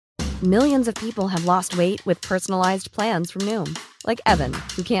Millions of people have lost weight with personalized plans from Noom. Like Evan,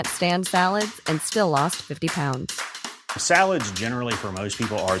 who can't stand salads and still lost 50 pounds. Salads generally for most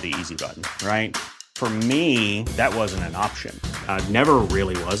people are the easy button, right? For me, that wasn't an option. I never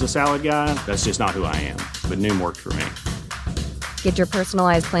really was a salad guy. That's just not who I am. But Noom worked for me. Get your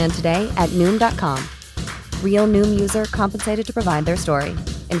personalized plan today at Noom.com. Real Noom user compensated to provide their story.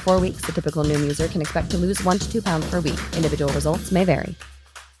 In 4 weeks, the typical Noom user can expect to lose 1 to 2 pounds per week. Individual results may vary.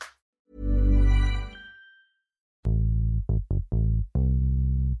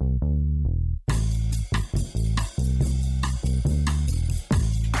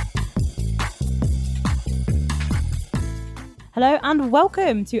 Hello and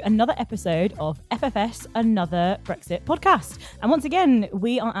welcome to another episode of FFS, Another Brexit Podcast. And once again,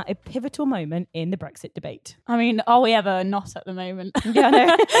 we are at a pivotal moment in the Brexit debate. I mean, are we ever not at the moment? Yeah,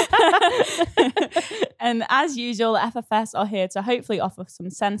 I know. And as usual, FFS are here to hopefully offer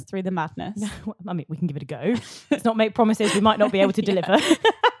some sense through the madness. I mean, we can give it a go. Let's not make promises we might not be able to deliver.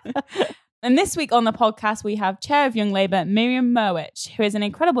 And this week on the podcast, we have Chair of Young Labour, Miriam Mirwitch, who is an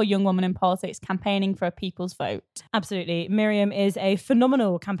incredible young woman in politics campaigning for a people's vote. Absolutely. Miriam is a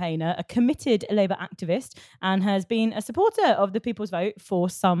phenomenal campaigner, a committed Labour activist, and has been a supporter of the people's vote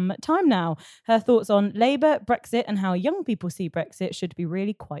for some time now. Her thoughts on Labour, Brexit, and how young people see Brexit should be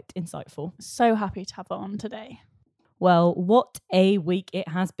really quite insightful. So happy to have her on today. Well, what a week it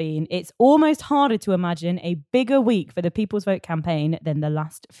has been. It's almost harder to imagine a bigger week for the People's Vote campaign than the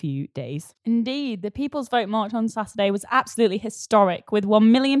last few days. Indeed, the People's Vote march on Saturday was absolutely historic, with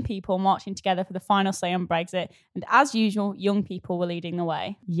 1 million people marching together for the final say on Brexit. And as usual, young people were leading the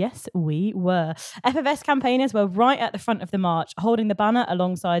way. Yes, we were. FFS campaigners were right at the front of the march, holding the banner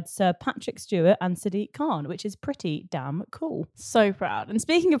alongside Sir Patrick Stewart and Sadiq Khan, which is pretty damn cool. So proud. And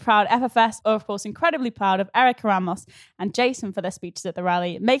speaking of proud, FFS are of course incredibly proud of Erica Ramos and Jason for their speeches at the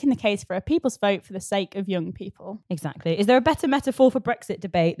rally, making the case for a people's vote for the sake of young people. Exactly. Is there a better metaphor for Brexit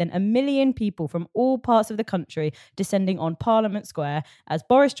debate than 1 million people from all parts of the country descending on Parliament Square as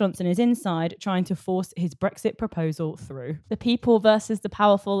Boris Johnson is inside trying to force his Brexit proposal through? The people versus the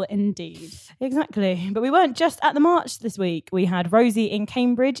powerful indeed. Exactly. But we weren't just at the march this week. We had Rosie in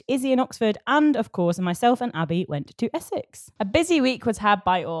Cambridge, Izzy in Oxford, and of course myself and Abby went to Essex. A busy week was had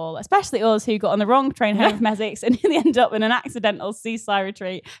by all, especially us who got on the wrong train home from Essex and nearly ended up in an accidental seaside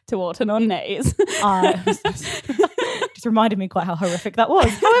retreat to Orton-on-Naze. Just reminded me quite how horrific that was.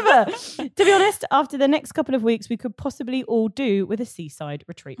 However, to be honest, after the next couple of weeks, we could possibly all do with a seaside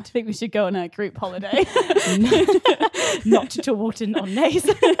retreat. I think we should go on a group holiday. Not to Orton-on-Naze.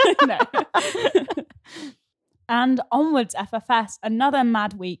 No. And onwards, FFS, another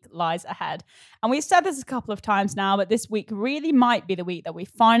mad week lies ahead. And we've said this a couple of times now, but this week really might be the week that we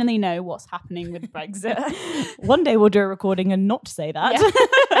finally know what's happening with Brexit. One day we'll do a recording and not say that. Yeah.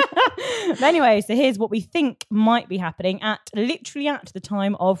 But anyway, so here's what we think might be happening at the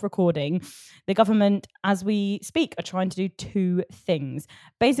time of recording. The government, as we speak, are trying to do two things.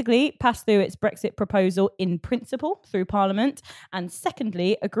 Basically, pass through its Brexit proposal in principle through Parliament. And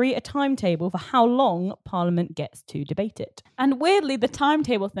secondly, agree a timetable for how long Parliament gets to debate it. And weirdly, the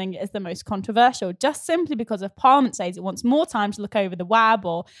timetable thing is the most controversial, just simply because if Parliament says it wants more time to look over the WAB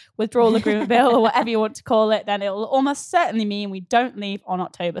or withdrawal agreement bill or whatever you want to call it, then it will almost certainly mean we don't leave on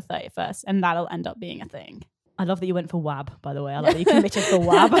October 31st, and that'll end up being a thing. I love that you went for WAB, by the way. I like that you committed for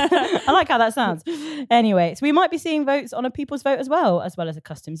WAB. I like how that sounds. Anyway, so we might be seeing votes on a people's vote as well as a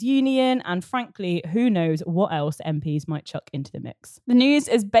customs union. And frankly, who knows what else MPs might chuck into the mix. The news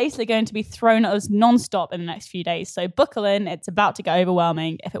is basically going to be thrown at us non-stop in the next few days. So buckle in. It's about to get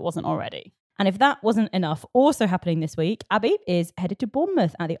overwhelming if it wasn't already. And if that wasn't enough, also happening this week, Abby is headed to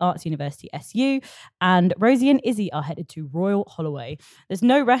Bournemouth at the Arts University SU, and Rosie and Izzy are headed to Royal Holloway. There's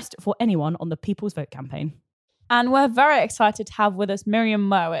no rest for anyone on the People's Vote campaign. And we're very excited to have with us Miriam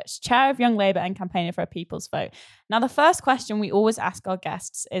Mirwitch, Chair of Young Labour and campaigner for a People's Vote. Now, the first question we always ask our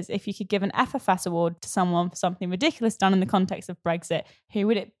guests is if you could give an FFS award to someone for something ridiculous done in the context of Brexit, who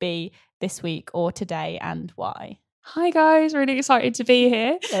would it be this week or today and why? Hi guys, really excited to be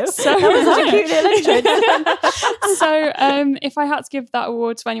here. So, that was such a cute little intro. So if I had to give that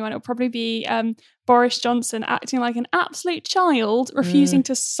award to anyone, it would probably be Boris Johnson acting like an absolute child, refusing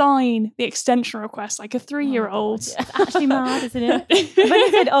to sign the extension request like a 3-year-old. It's actually mad, isn't it? When he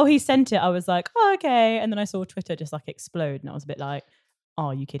said, he sent it, I was like, oh, okay. And then I saw Twitter just like explode and I was a bit like,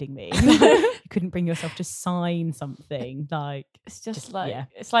 are you kidding me? You couldn't bring yourself to sign something. Like, it's it's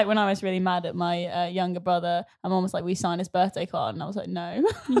like when I was really mad at my younger brother, I'm almost like, we signed his birthday card, and I was like, no.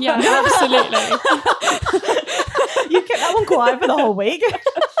 Yeah, absolutely. You kept that one quiet for the whole week.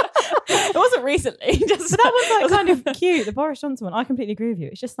 It wasn't recently. But that was like kind of cute. The Boris Johnson one, I completely agree with you.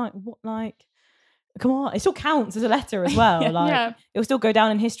 It's just like, what, like, come on. It still counts as a letter as well. It will still go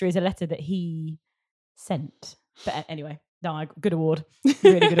down in history as a letter that he sent. But anyway, no, good award.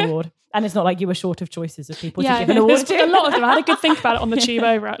 Really good award. And it's not like you were short of choices of people to give an award to. A lot of them. I had a good think about it on the tube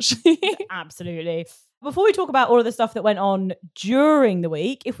over, actually. Absolutely. Before we talk about all of the stuff that went on during the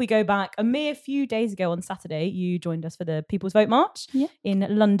week, if we go back a mere few days ago on Saturday, you joined us for the People's Vote March in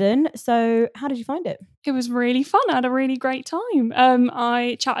London. So how did you find it? It was really fun. I had a really great time.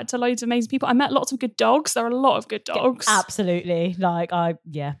 I chatted to loads of amazing people. I met lots of good dogs. There are a lot of good dogs. Yeah, absolutely.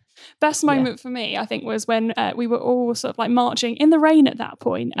 Best moment for me, I think, was when we were all sort of like marching in the rain at that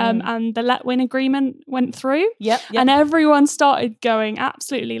point, and the Let Win agreement went through. Yep. And everyone started going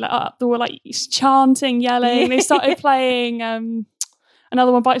absolutely like up. They were like chanting, yelling. They started playing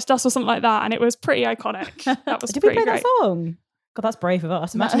Another One Bites Dust or something like that, and it was pretty iconic. That was Did pretty we play great. that song? God, that's brave of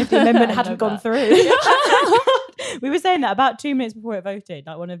us. Imagine if the amendment hadn't gone through. We were saying that about 2 minutes before it voted.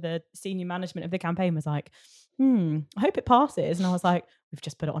 Like, one of the senior management of the campaign was like, I hope it passes. And I was like, we've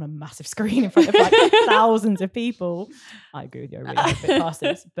just put it on a massive screen in front of like thousands of people. I agree with you. I really hope it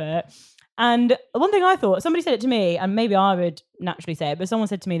passes. And one thing I thought, somebody said it to me, and maybe I would naturally say it, but someone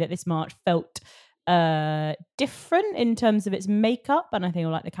said to me that this march felt different in terms of its makeup. And I think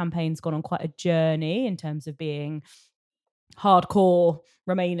like the campaign's gone on quite a journey in terms of being hardcore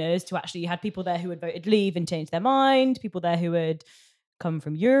Remainers to actually, you had people there who had voted Leave and changed their mind, people there who had come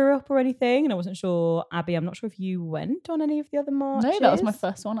from Europe or anything. And I wasn't sure, Abby, I'm not sure if you went on any of the other marches. No, that was my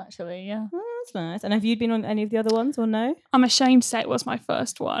first one actually, yeah. Oh, that's nice. And have you been on any of the other ones or no? I'm ashamed to say it was my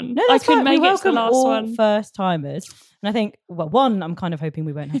first one. No, I couldn't make it to the last one. First timers. And I think, well, one, I'm kind of hoping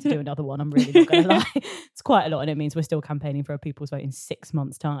we won't have to do another one. I'm really not going to lie. It's quite a lot, and it means we're still campaigning for a People's Vote in 6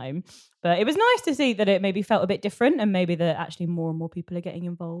 months' time. But it was nice to see that it maybe felt a bit different, and maybe that actually more and more people are getting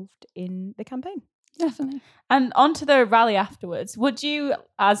involved in the campaign. Definitely. And on to the rally afterwards. Would you,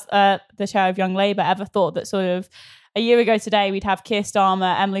 as the chair of Young Labour, ever thought that sort of a year ago today we'd have Keir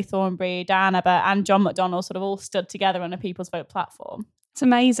Starmer, Emily Thornberry, Diane Abbott and John McDonnell sort of all stood together on a People's Vote platform? It's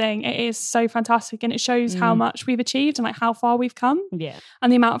amazing. It is so fantastic, and it shows how much we've achieved and like how far we've come. Yeah.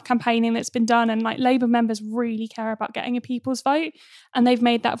 And the amount of campaigning that's been done, and like Labour members really care about getting a people's vote, and they've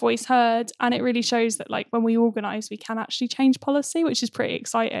made that voice heard. And it really shows that like when we organise, we can actually change policy, which is pretty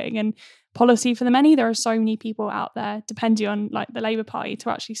exciting. And policy for the many, there are so many people out there depending on like the Labour Party to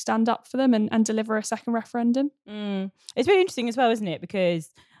actually stand up for them and deliver a second referendum. It's really interesting as well, isn't it? Because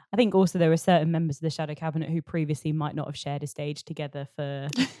I think also there were certain members of the shadow cabinet who previously might not have shared a stage together for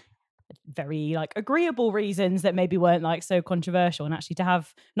very like agreeable reasons that maybe weren't like so controversial. And actually to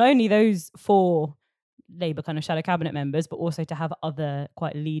have not only those 4 Labour kind of shadow cabinet members, but also to have other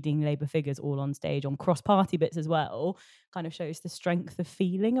quite leading Labour figures all on stage on cross-party bits as well, kind of shows the strength of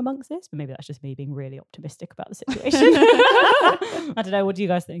feeling amongst this. But maybe that's just me being really optimistic about the situation. I don't know. What do you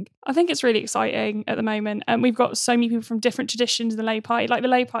guys think? I think it's really exciting at the moment. And we've got so many people from different traditions in the Labour Party. Like the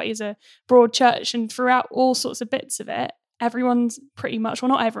Labour Party is a broad church, and throughout all sorts of bits of it, everyone's pretty much, well,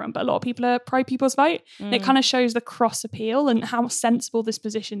 not everyone, but a lot of people are pro-People's Vote. And it kind of shows the cross appeal and how sensible this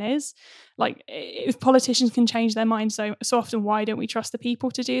position is. Like, if politicians can change their minds so often, why don't we trust the people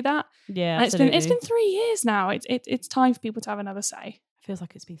to do that? Yeah, and absolutely. it's been 3 years now. It's time for people to have another say. Feels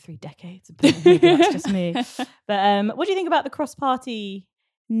like it's been 3 decades. Maybe that's just me. But what do you think about the cross-party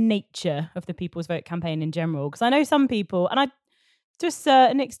nature of the People's Vote campaign in general? Because I know some people, and I, to a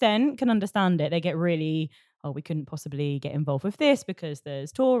certain extent, can understand it. They get really, we couldn't possibly get involved with this because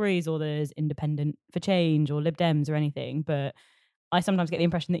there's Tories or there's Independent for Change or Lib Dems or anything. But I sometimes get the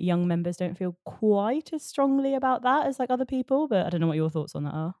impression that young members don't feel quite as strongly about that as like other people. But I don't know what your thoughts on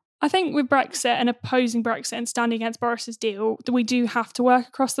that are. I think with Brexit and opposing Brexit and standing against Boris's deal, we do have to work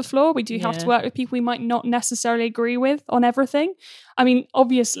across the floor. We do have to work with people we might not necessarily agree with on everything. I mean,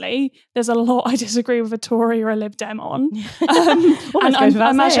 obviously, there's a lot I disagree with a Tory or a Lib Dem on. And I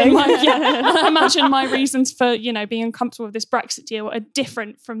imagine my reasons for, being uncomfortable with this Brexit deal are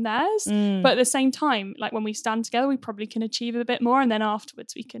different from theirs. But at the same time, like when we stand together, we probably can achieve a bit more. And then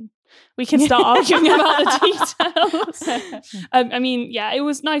afterwards, we can start arguing about the details. It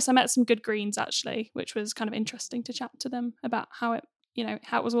was nice. I met some good Greens actually, which was kind of interesting to chat to them about how it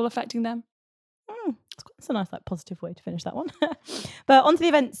was all affecting them. It's a nice, like, positive way to finish that one. But on to the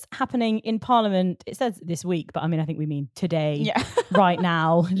events happening in Parliament. It says this week, but I think we mean today, right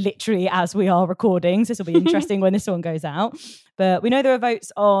now, literally as we are recording. So this will be interesting when this one goes out. But we know there are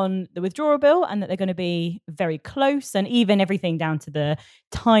votes on the withdrawal bill and that they're going to be very close. And even everything down to the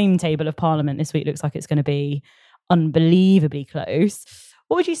timetable of Parliament this week looks like it's going to be unbelievably close.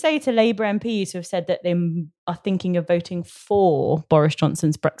 What would you say to Labour MPs who have said that they are thinking of voting for Boris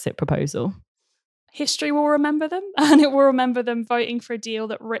Johnson's Brexit proposal? History will remember them, and it will remember them voting for a deal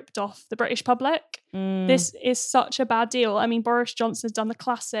that ripped off the British public. This is such a bad deal. I mean, Boris Johnson's done the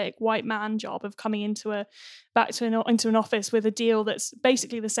classic white man job of coming into an office with a deal that's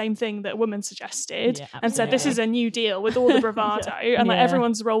basically the same thing that a woman suggested, and said this is a new deal with all the bravado, and like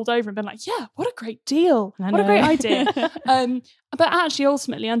everyone's rolled over and been like, yeah, what a great deal, what a great idea. But actually,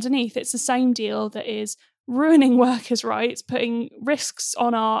 ultimately, underneath, it's the same deal that is ruining workers' rights, putting risks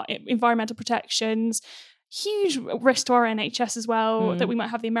on our environmental protections, huge risk to our NHS as well, that we might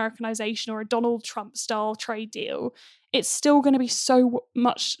have the Americanization or a Donald Trump style trade deal. It's still going to be so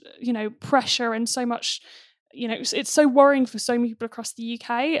much, pressure and so much, it's so worrying for so many people across the UK.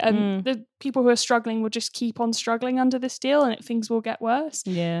 And the people who are struggling will just keep on struggling under this deal, and things will get worse.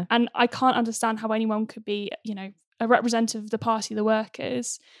 Yeah. And I can't understand how anyone could be, a representative of the party of the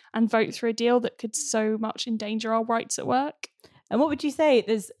workers and vote through a deal that could so much endanger our rights at work. And what would you say?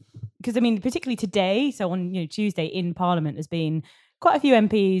 Because I mean, particularly today, so on Tuesday in Parliament, there's been quite a few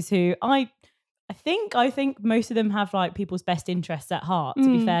MPs who I think most of them have like people's best interests at heart,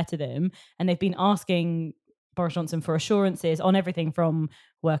 to be fair to them, and they've been asking Boris Johnson for assurances on everything from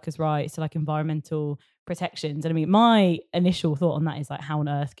workers' rights to like environmental protections. And I mean, my initial thought on that is like, how on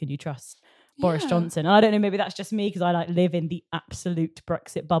earth can you trust Boris Johnson? And I don't know, maybe that's just me because I like live in the absolute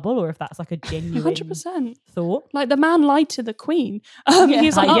Brexit bubble, or if that's like a genuine 100% thought. Like the man lied to the Queen.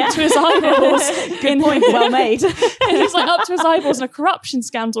 He's like up to his eyeballs. Good point, well made. He's like up to his eyeballs in a corruption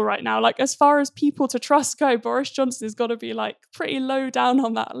scandal right now. Like as far as people to trust go, Boris Johnson has got to be like pretty low down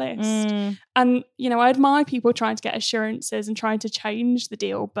on that list. And I admire people trying to get assurances and trying to change the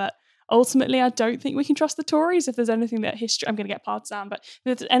deal, but ultimately, I don't think we can trust the Tories. If there's anything that history, I'm going to get partisan, but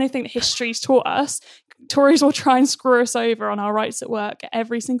if there's anything that history's taught us, Tories will try and screw us over on our rights at work at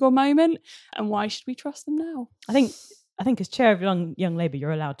every single moment. And why should we trust them now? I think as chair of Young Labour,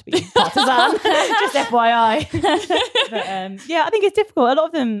 you're allowed to be partisan. Just FYI. But I think it's difficult. A lot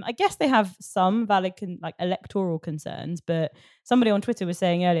of them, I guess they have some valid electoral concerns, but somebody on Twitter was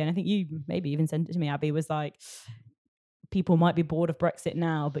saying earlier, and I think you maybe even sent it to me, Abby, was like, people might be bored of Brexit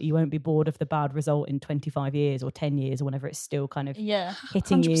now, but you won't be bored of the bad result in 25 years or 10 years or whenever. It's still kind of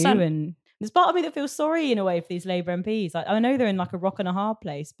hitting 100%. You. And there's part of me that feels sorry in a way for these Labour MPs. I know they're in like a rock and a hard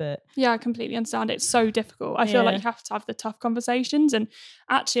place, but... Yeah, I completely understand. It's so difficult. I feel like you have to have the tough conversations. And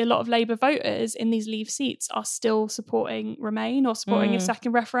actually a lot of Labour voters in these Leave seats are still supporting Remain or supporting a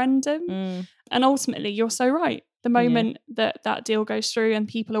second referendum. And ultimately, you're so right. The moment that deal goes through and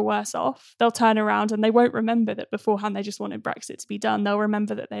people are worse off, they'll turn around and they won't remember that beforehand they just wanted Brexit to be done. They'll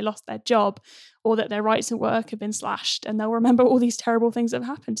remember that they lost their job or that their rights at work have been slashed, and they'll remember all these terrible things that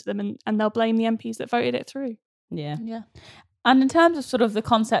have happened to them, and they'll blame the MPs that voted it through. Yeah. And in terms of sort of the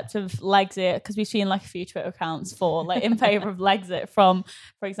concept of Lexit, because we've seen like a few Twitter accounts for like in favour of Lexit from,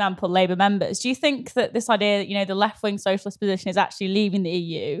 for example, Labour members. Do you think that this idea that, the left-wing socialist position is actually leaving the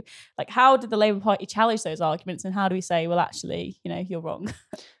EU? Like, how did the Labour Party challenge those arguments, and how do we say, well, actually, you're wrong?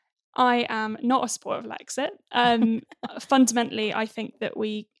 I am not a supporter of Lexit. Fundamentally, I think that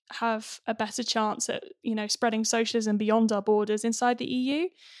we have a better chance at, spreading socialism beyond our borders inside the EU.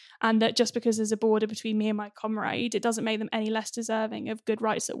 And that just because there's a border between me and my comrade, it doesn't make them any less deserving of good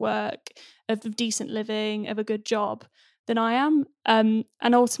rights at work, of decent living, of a good job than I am. And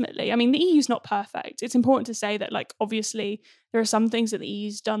ultimately, I mean, the EU's not perfect. It's important to say that, like, obviously, there are some things that the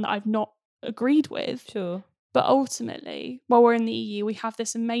EU's done that I've not agreed with. Sure. But ultimately, while we're in the EU, we have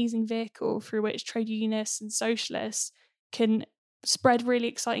this amazing vehicle through which trade unionists and socialists can spread really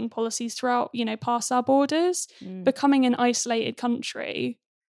exciting policies throughout, past our borders. Becoming an isolated country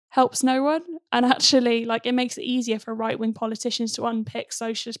helps no one, and actually it makes it easier for right-wing politicians to unpick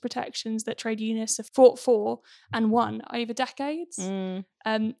socialist protections that trade unionists have fought for and won over decades.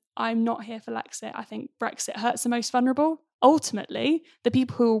 I'm not here for Lexit. I think Brexit hurts the most vulnerable. Ultimately, the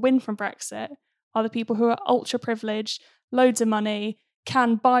people who will win from Brexit are the people who are ultra privileged, loads of money,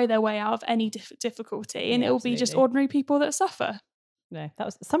 can buy their way out of any difficulty, and it will be just ordinary people that suffer. No, that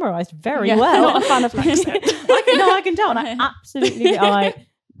was summarised very well. Not a fan of Lexit. I can tell. And I absolutely...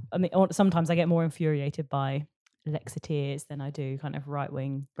 I mean, sometimes I get more infuriated by Lexiteers than I do kind of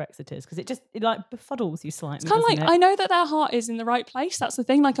right-wing Brexiters, because it befuddles you slightly. It's kind of like, I know that their heart is in the right place. That's the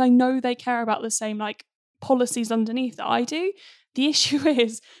thing. I know they care about the same policies underneath that I do. The issue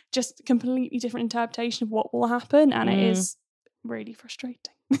is just completely different interpretation of what will happen, and it is really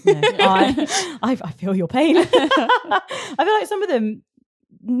frustrating. I feel your pain. I feel like some of them,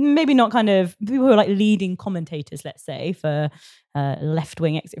 maybe not kind of people who are leading commentators, let's say, for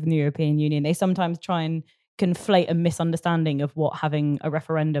left-wing exit from the European Union, they sometimes try and conflate a misunderstanding of what having a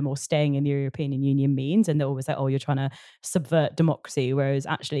referendum or staying in the European Union means, and they're always like, oh, you're trying to subvert democracy, whereas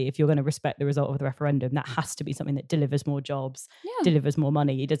actually if you're going to respect the result of the referendum, that has to be something that delivers more jobs, delivers more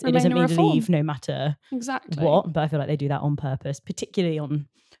money. It doesn't mean leave no matter what, but I feel like they do that on purpose, particularly on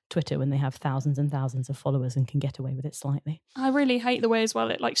Twitter when they have thousands and thousands of followers and can get away with it slightly. I really hate the way as well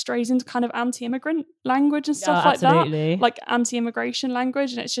it like strays into kind of anti-immigrant language and stuff like that, like anti-immigration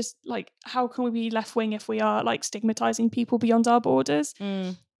language, and it's just like, how can we be left-wing if we are like stigmatizing people beyond our borders?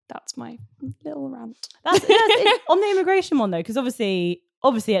 That's my little rant. That's on the immigration one though, because obviously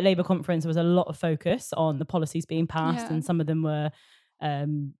at Labour conference there was a lot of focus on the policies being passed, and some of them were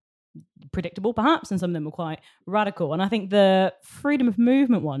predictable perhaps, and some of them were quite radical. And I think the freedom of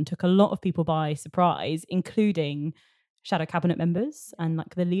movement one took a lot of people by surprise, including shadow cabinet members and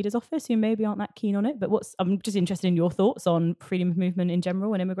like the leader's office, who maybe aren't that keen on it. But I'm just interested in your thoughts on freedom of movement in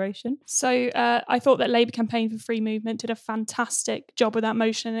general and immigration. So I thought that Labour Campaign for Free Movement did a fantastic job with that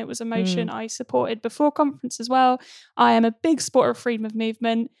motion. It was a motion I supported before conference as well. I am a big supporter of freedom of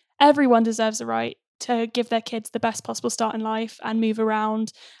movement. Everyone deserves a right to give their kids the best possible start in life and move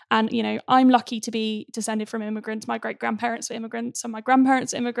around. And, you know, I'm lucky to be descended from immigrants. My great-grandparents were immigrants and my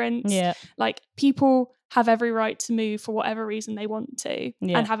grandparents are immigrants. Yeah. Like, people have every right to move for whatever reason they want to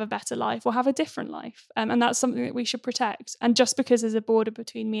and have a better life or have a different life. And that's something that we should protect. And just because there's a border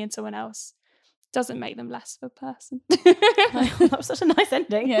between me and someone else doesn't make them less of a person. That was such a nice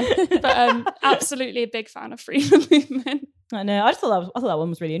ending. But absolutely a big fan of freedom of movement. I know. I thought that one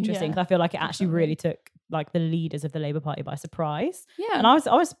was really interesting because I feel like it actually really took like the leaders of the Labour Party by surprise. Yeah, and I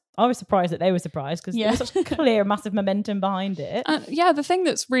was surprised that they were surprised because there was such clear, massive momentum behind it. The thing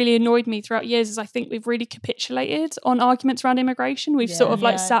that's really annoyed me throughout years is I think we've really capitulated on arguments around immigration. We've sort of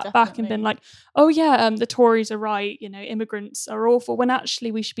like sat back and been like, oh yeah, the Tories are right. You know, immigrants are awful. When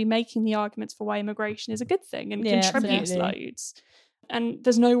actually we should be making the arguments for why immigration is a good thing and contributes loads. And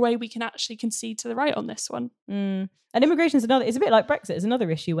there's no way we can actually concede to the right on this one. And immigration is it's a bit like Brexit. It's another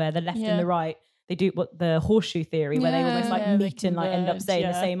issue where the left and the right, they do what the horseshoe theory, where they almost like meet and like end up saying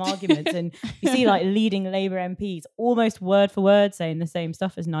the same arguments. And you see like leading Labour MPs almost word for word saying the same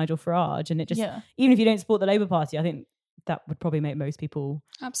stuff as Nigel Farage. And it just, even if you don't support the Labour Party, I think that would probably make most people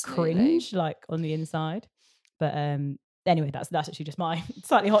cringe like on the inside. But anyway, that's actually just my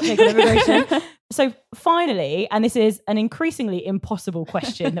slightly hot take on immigration. So finally, and this is an increasingly impossible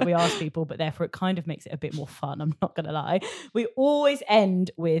question that we ask people, but therefore it kind of makes it a bit more fun, I'm not going to lie. We always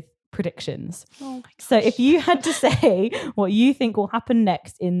end with predictions. Oh my gosh. So if you had to say what you think will happen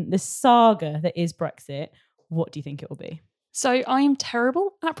next in the saga that is Brexit, what do you think it will be? So I am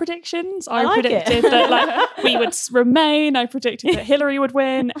terrible at predictions. I predicted that like we would remain. I predicted that Hillary would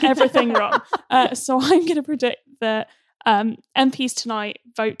win. Everything wrong. So I'm going to predict that MPs tonight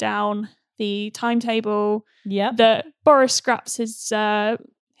vote down the timetable. That Boris scraps his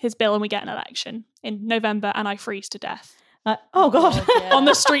bill and we get an election in November, and I freeze to death. Oh God! On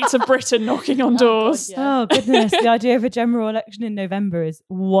the streets of Britain, knocking on doors. God, Oh goodness! The idea of a general election in November is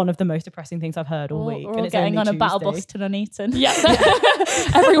one of the most depressing things I've heard all week. We're all getting on a battle bus to Nuneaton. Yeah,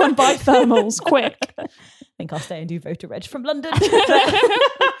 everyone buy thermals quick. I think I'll stay and do voter reg from London.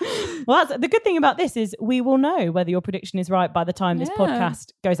 Well, the good thing about this is we will know whether your prediction is right by the time this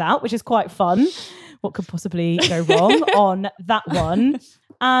podcast goes out, which is quite fun. What could possibly go wrong on that one?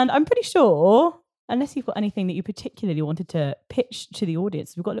 And I'm pretty sure, unless you've got anything that you particularly wanted to pitch to the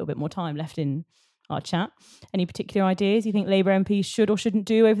audience, we've got a little bit more time left in our chat. Any particular ideas you think Labour MPs should or shouldn't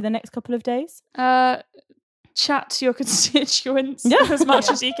do over the next couple of days? Chat to your constituents as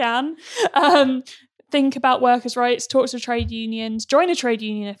much as you can. Think about workers' rights, talk to trade unions, join a trade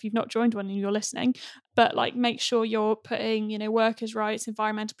union if you've not joined one and you're listening, but like make sure you're putting, you know, workers' rights,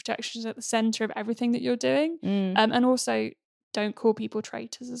 environmental protections at the centre of everything that you're doing. And also don't call people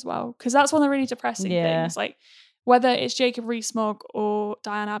traitors as well, because that's one of the really depressing things. Like whether it's Jacob Rees-Mogg or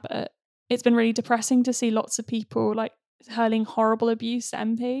Diane Abbott, it's been really depressing to see lots of people like hurling horrible abuse at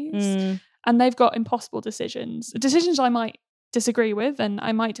MPs, and they've got impossible decisions I might disagree with, and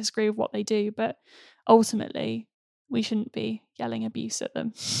I might disagree with what they do, but ultimately we shouldn't be yelling abuse at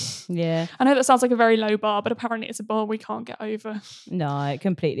them. I know that sounds like a very low bar, but apparently it's a bar we can't get over. No, I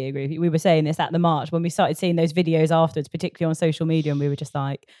completely agree with you. We were saying this at the march when we started seeing those videos afterwards, particularly on social media, and we were just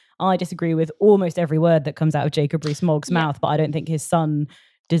like, I disagree with almost every word that comes out of Jacob Rees-Mogg's mouth, but I don't think his son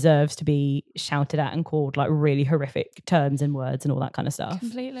deserves to be shouted at and called like really horrific terms and words and all that kind of stuff.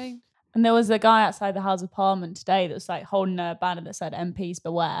 Completely. And there was a guy outside the House of Parliament today that was like holding a banner that said MPs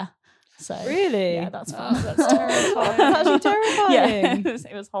beware. So really? Yeah, that's fun. That's terrifying. That's actually terrifying. Yeah,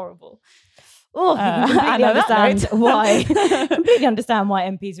 it was horrible. Completely understand why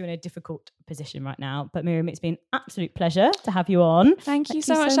MPs are in a difficult position right now. But Miriam, it's been an absolute pleasure to have you on. Thank you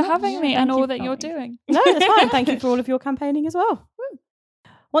so much for having me and all that you're doing. No, that's fine. Thank you for all of your campaigning as well.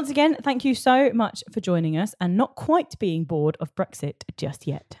 Once again, thank you so much for joining us and not quite being bored of Brexit just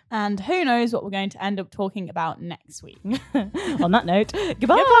yet. And who knows what we're going to end up talking about next week. On that note,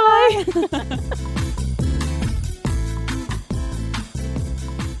 goodbye.